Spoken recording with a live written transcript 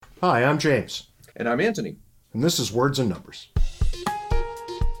Hi, I'm James. And I'm Anthony. And this is Words and Numbers.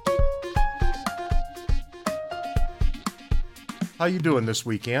 How you doing this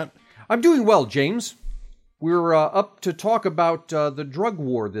week, Ant? I'm doing well, James. We're up to talk about the drug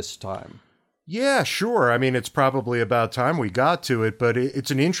war this time. Yeah, sure. I mean, it's probably about time we got to it, but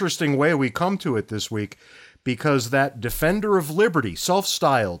it's an interesting way we come to it this week because that defender of liberty,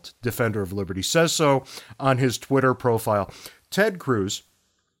 self-styled defender of liberty, says so on his Twitter profile. Ted Cruz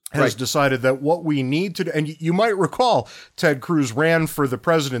has decided that what we need to do, and you might recall Ted Cruz ran for the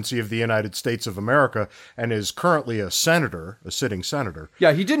presidency of the United States of America and is currently a senator, a sitting senator.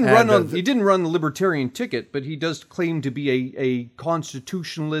 Yeah, he didn't run the libertarian ticket, but he does claim to be a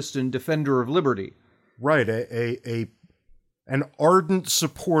constitutionalist and defender of liberty. Right, an ardent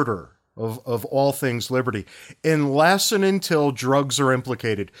supporter of all things liberty, unless and until drugs are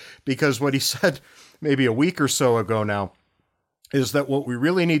implicated. Because what he said maybe a week or so ago now is that what we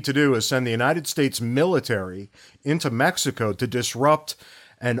really need to do is send the United States military into Mexico to disrupt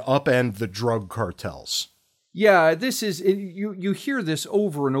and upend the drug cartels. Yeah, this is, you hear this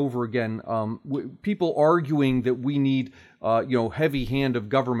over and over again. People arguing that we need, heavy hand of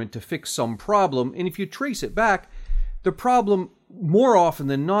government to fix some problem. And if you trace it back, the problem more often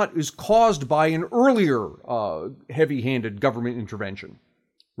than not is caused by an earlier heavy-handed government intervention.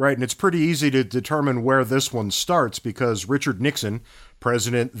 Right, and it's pretty easy to determine where this one starts because Richard Nixon,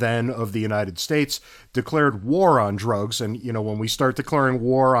 president then of the United States, declared war on drugs. And, when we start declaring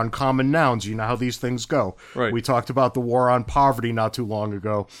war on common nouns, you know how these things go. Right. We talked about the war on poverty not too long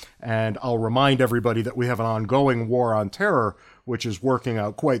ago, and I'll remind everybody that we have an ongoing war on terror, which is working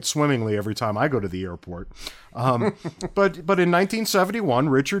out quite swimmingly every time I go to the airport. But in 1971,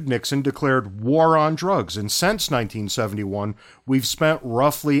 Richard Nixon declared war on drugs. And since 1971, we've spent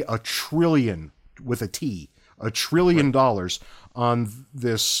roughly $1 trillion, with a T, $1 trillion on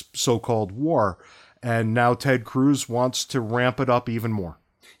this so-called war. And now Ted Cruz wants to ramp it up even more.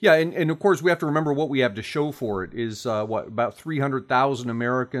 Yeah, and of course we have to remember what we have to show for it is about 300,000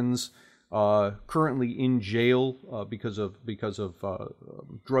 Americans currently in jail because of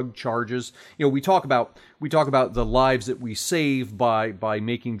drug charges. We talk about the lives that we save by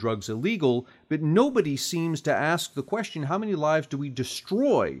making drugs illegal, but nobody seems to ask the question: how many lives do we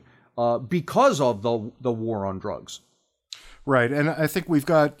destroy because of the war on drugs? Right, and I think we've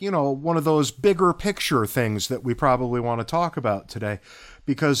got, one of those bigger picture things that we probably want to talk about today,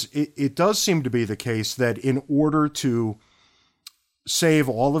 because it does seem to be the case that in order to save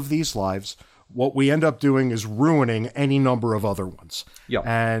all of these lives, what we end up doing is ruining any number of other ones. Yeah.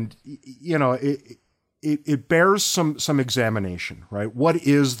 And, it bears some examination, right? What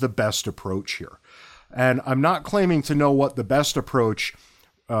is the best approach here? And I'm not claiming to know what the best approach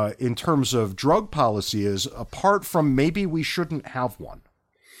in terms of drug policy is, apart from maybe we shouldn't have one.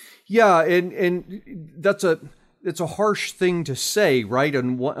 Yeah, and it's a harsh thing to say, right?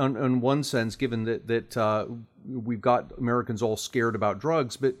 In one sense, given that we've got Americans all scared about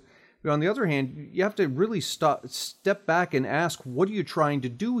drugs, but on the other hand, you have to really step back and ask, what are you trying to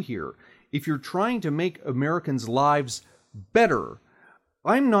do here? If you're trying to make Americans' lives better,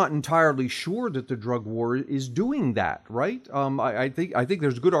 I'm not entirely sure that the drug war is doing that, right? I think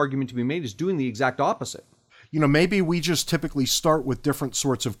there's a good argument to be made is doing the exact opposite. Maybe we just typically start with different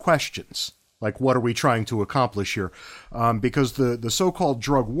sorts of questions. Like, what are we trying to accomplish here? Because the so-called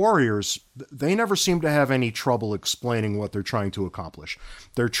drug warriors, they never seem to have any trouble explaining what they're trying to accomplish.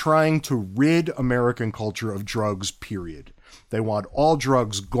 They're trying to rid American culture of drugs, period. They want all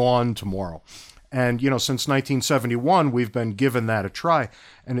drugs gone tomorrow. And, since 1971, we've been given that a try,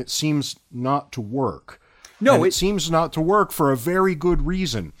 and it seems not to work. No, it seems not to work for a very good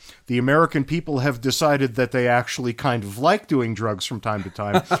reason. The American people have decided that they actually kind of like doing drugs from time to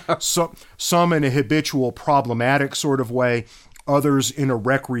time. Some in a habitual, problematic sort of way, others in a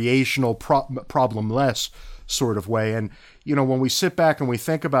recreational, problemless sort of way. And, when we sit back and we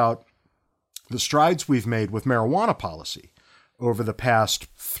think about the strides we've made with marijuana policy over the past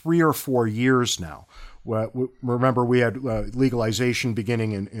 3 or 4 years now, remember, we had legalization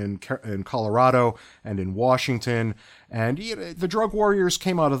beginning in Colorado and in Washington, and the drug warriors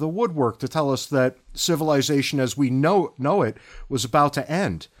came out of the woodwork to tell us that civilization as we know it was about to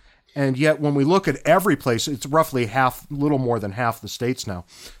end. And yet, when we look at every place, it's roughly little more than half the states now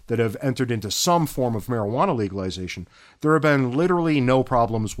that have entered into some form of marijuana legalization. There have been literally no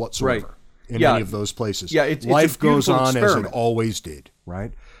problems whatsoever in any of those places. Yeah, life goes on experiment. as it always did,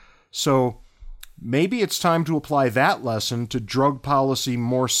 right? So maybe it's time to apply that lesson to drug policy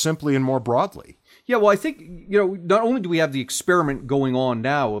more simply and more broadly. Yeah, well, I think, not only do we have the experiment going on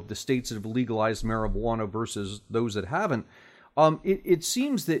now of the states that have legalized marijuana versus those that haven't, it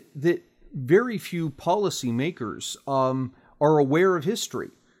seems that very few policymakers are aware of history.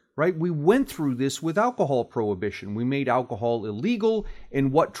 Right? We went through this with alcohol prohibition. We made alcohol illegal,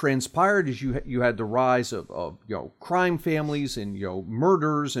 and what transpired is you had the rise of crime families and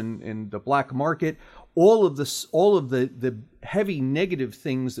murders and the black market. All of the heavy negative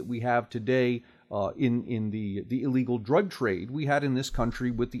things that we have today in the illegal drug trade we had in this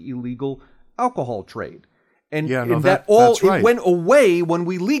country with the illegal alcohol trade, and that's right. It went away when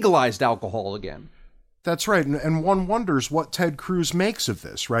we legalized alcohol again. That's right. And one wonders what Ted Cruz makes of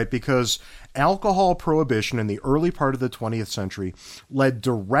this, right? Because alcohol prohibition in the early part of the 20th century led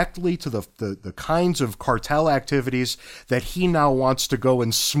directly to the kinds of cartel activities that he now wants to go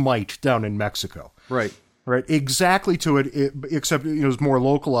and smite down in Mexico. Right. Right. Exactly to it, except it was more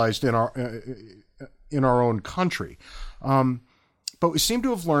localized in our own country. But we seem to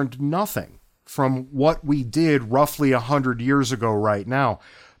have learned nothing from what we did roughly 100 years ago right now.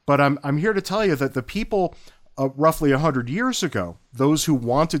 But I'm here to tell you that the people roughly 100 years ago, those who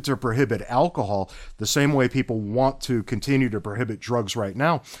wanted to prohibit alcohol the same way people want to continue to prohibit drugs right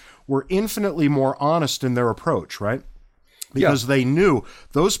now, were infinitely more honest in their approach, right? Because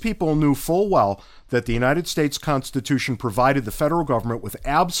those people knew full well that the United States Constitution provided the federal government with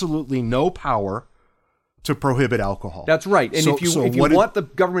absolutely no power to prohibit alcohol. That's right. And if you want the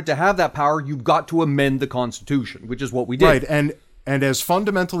government to have that power, you've got to amend the Constitution, which is what we did. Right. And as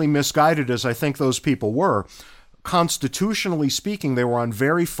fundamentally misguided as I think those people were, constitutionally speaking, they were on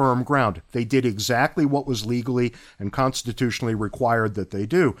very firm ground. They did exactly what was legally and constitutionally required that they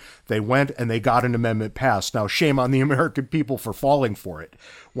do. They went and they got an amendment passed. Now, shame on the American people for falling for it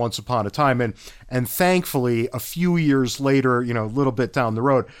once upon a time. And thankfully, a few years later, a little bit down the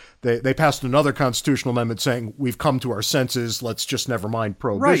road, they passed another constitutional amendment saying, we've come to our senses, let's just never mind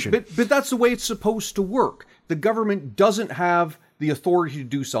prohibition. Right, but that's the way it's supposed to work. The government doesn't have the authority to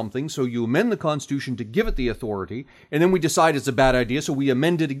do something, so you amend the Constitution to give it the authority, and then we decide it's a bad idea, so we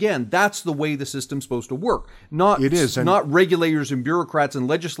amend it again. That's the way the system's supposed to work. Not regulators and bureaucrats and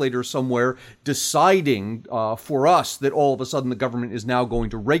legislators somewhere deciding for us that all of a sudden the government is now going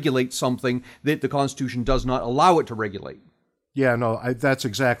to regulate something that the Constitution does not allow it to regulate. Yeah, no, that's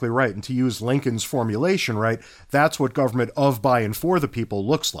exactly right. And to use Lincoln's formulation, right, that's what government of, by, and for the people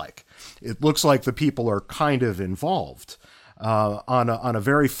looks like. It looks like the people are kind of involved on a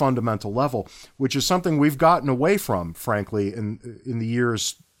very fundamental level, which is something we've gotten away from, frankly, in the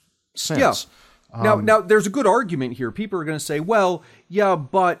years since. Yeah. Now, there's a good argument here. People are going to say, well, yeah,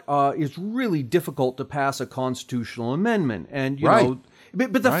 but it's really difficult to pass a constitutional amendment. And, you know,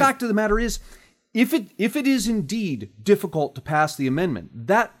 but the fact of the matter is, if it is indeed difficult to pass the amendment,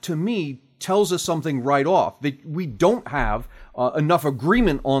 that to me tells us something right off, that we don't have enough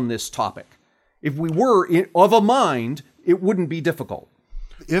agreement on this topic. If we were of a mind, it wouldn't be difficult.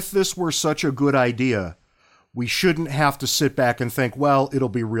 If this were such a good idea, we shouldn't have to sit back and think, well, it'll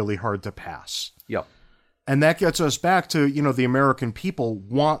be really hard to pass. Yeah. And that gets us back to, the American people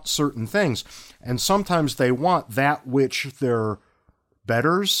want certain things. And sometimes they want that which their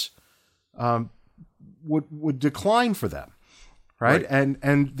betters would decline for them. Right?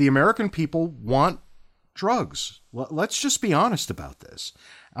 And the American people want drugs. Let's just be honest about this.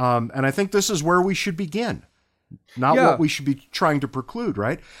 And I think this is where we should begin. Not what we should be trying to preclude,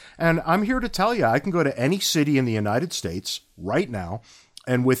 right? And I'm here to tell you, I can go to any city in the United States right now,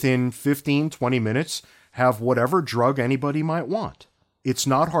 and within 15, 20 minutes, have whatever drug anybody might want. It's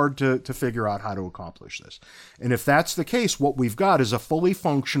not hard to figure out how to accomplish this. And if that's the case, what we've got is a fully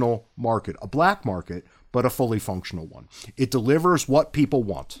functional market, a black market, but a fully functional one. It delivers what people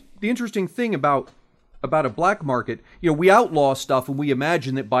want. The interesting thing about a black market, we outlaw stuff and we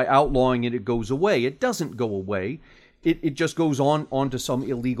imagine that by outlawing it, it goes away. It doesn't go away. It just goes onto some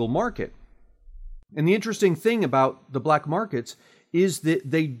illegal market. And the interesting thing about the black markets is that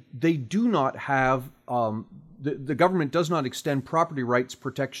they do not have, the government does not extend property rights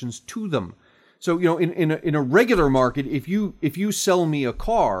protections to them. So, in a regular market, if you sell me a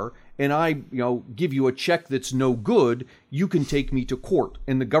car and I, give you a check that's no good, you can take me to court,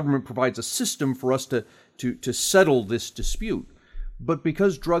 and the government provides a system for us to settle this dispute. But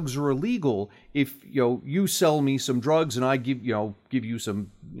because drugs are illegal, if you sell me some drugs and I give you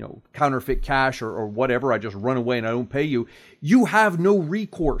some counterfeit cash or whatever, I just run away and I don't pay you, you have no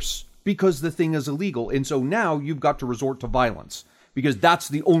recourse because the thing is illegal, and so now you've got to resort to violence. Because that's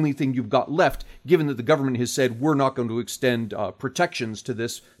the only thing you've got left, given that the government has said we're not going to extend protections to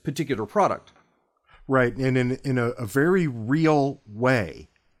this particular product. Right, and in a very real way,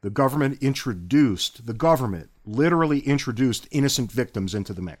 the government literally introduced innocent victims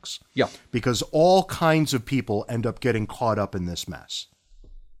into the mix. Yeah. Because all kinds of people end up getting caught up in this mess.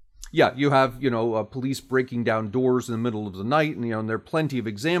 Yeah, you have, police breaking down doors in the middle of the night, and there are plenty of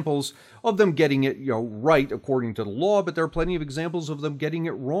examples of them getting it, right according to the law, but there are plenty of examples of them getting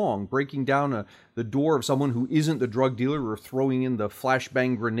it wrong, breaking down the door of someone who isn't the drug dealer, or throwing in the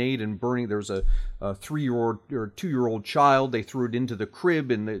flashbang grenade and burning. There's a 3-year-old or 2-year-old child. They threw it into the crib,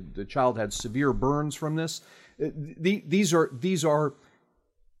 and the child had severe burns from this. These are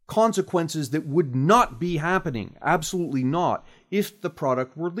consequences that would not be happening, absolutely not, if the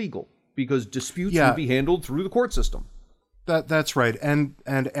product were legal, because disputes would be handled through the court system. That's right. And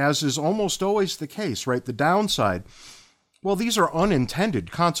as is almost always the case, right, the downside, well, these are unintended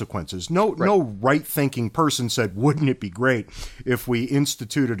consequences. No right-thinking person said, wouldn't it be great if we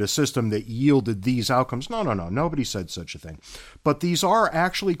instituted a system that yielded these outcomes? No. Nobody said such a thing. But these are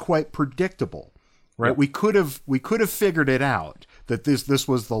actually quite predictable, right? Yep. We could have figured it out that this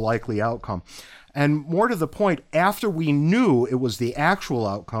was the likely outcome. And more to the point, after we knew it was the actual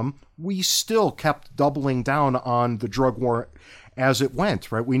outcome, we still kept doubling down on the drug war as it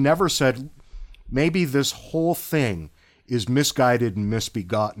went, right? We never said, maybe this whole thing is misguided and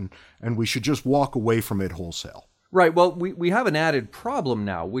misbegotten, and we should just walk away from it wholesale. Right. Well, we have an added problem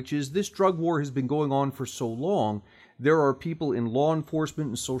now, which is this drug war has been going on for so long. There are people in law enforcement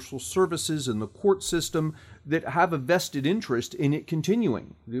and social services and the court system that have a vested interest in it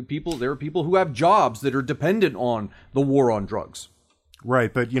continuing. There are people who have jobs that are dependent on the war on drugs.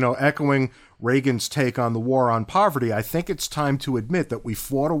 Right, but, echoing Reagan's take on the war on poverty, I think it's time to admit that we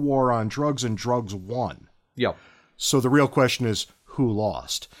fought a war on drugs and drugs won. Yeah. So the real question is, who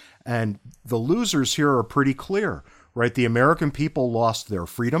lost? And the losers here are pretty clear, right? The American people lost their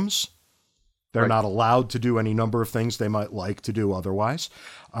freedoms. They're not allowed to do any number of things they might like to do otherwise.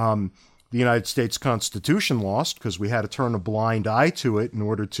 The United States Constitution lost because we had to turn a blind eye to it in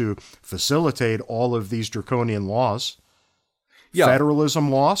order to facilitate all of these draconian laws. Yeah.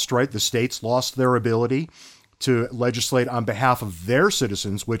 Federalism lost, right? The states lost their ability to legislate on behalf of their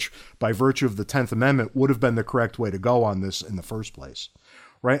citizens, which by virtue of the 10th Amendment would have been the correct way to go on this in the first place,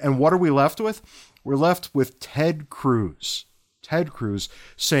 right? And what are we left with? We're left with Ted Cruz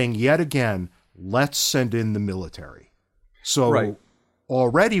saying yet again, let's send in the military. So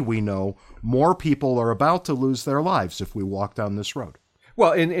already we know more people are about to lose their lives if we walk down this road.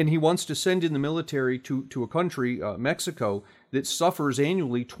 Well, and he wants to send in the military to a country, Mexico, that suffers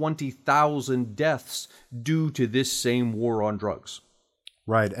annually 20,000 deaths due to this same war on drugs.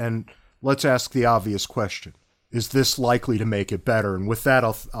 Right, and let's ask the obvious question. Is this likely to make it better? And with that,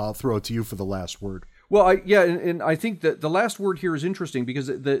 I'll throw it to you for the last word. Well, and I think that the last word here is interesting because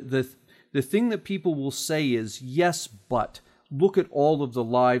the thing that people will say is, yes, but look at all of the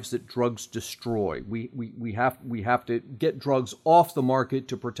lives that drugs destroy. We have to get drugs off the market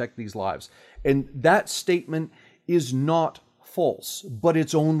to protect these lives. And that statement is not false, but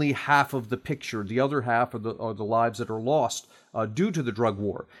it's only half of the picture. The other half are the lives that are lost due to the drug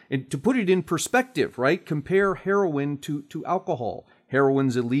war. And to put it in perspective, right, compare heroin to alcohol.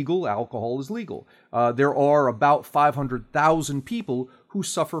 Heroin's illegal, alcohol is legal. There are about 500,000 people who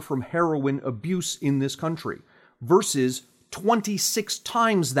suffer from heroin abuse in this country versus 26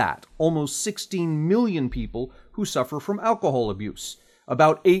 times that, almost 16 million people who suffer from alcohol abuse.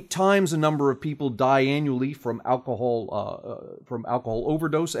 About 8 times the number of people die annually from alcohol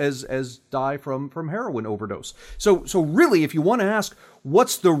overdose as die from heroin overdose. So really, if you want to ask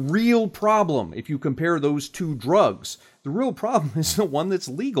what's the real problem, if you compare those two drugs, the real problem is the one that's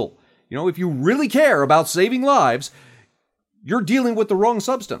legal. If you really care about saving lives, you're dealing with the wrong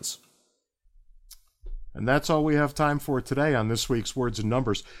substance. And that's all we have time for today on this week's Words and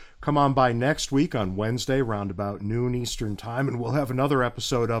Numbers. Come on by next week on Wednesday, round about noon Eastern Time, and we'll have another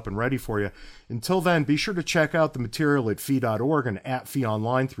episode up and ready for you. Until then, be sure to check out the material at fee.org and at Fee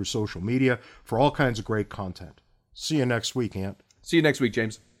Online through social media for all kinds of great content. See you next week, Ant. See you next week,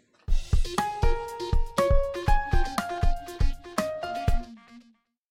 James.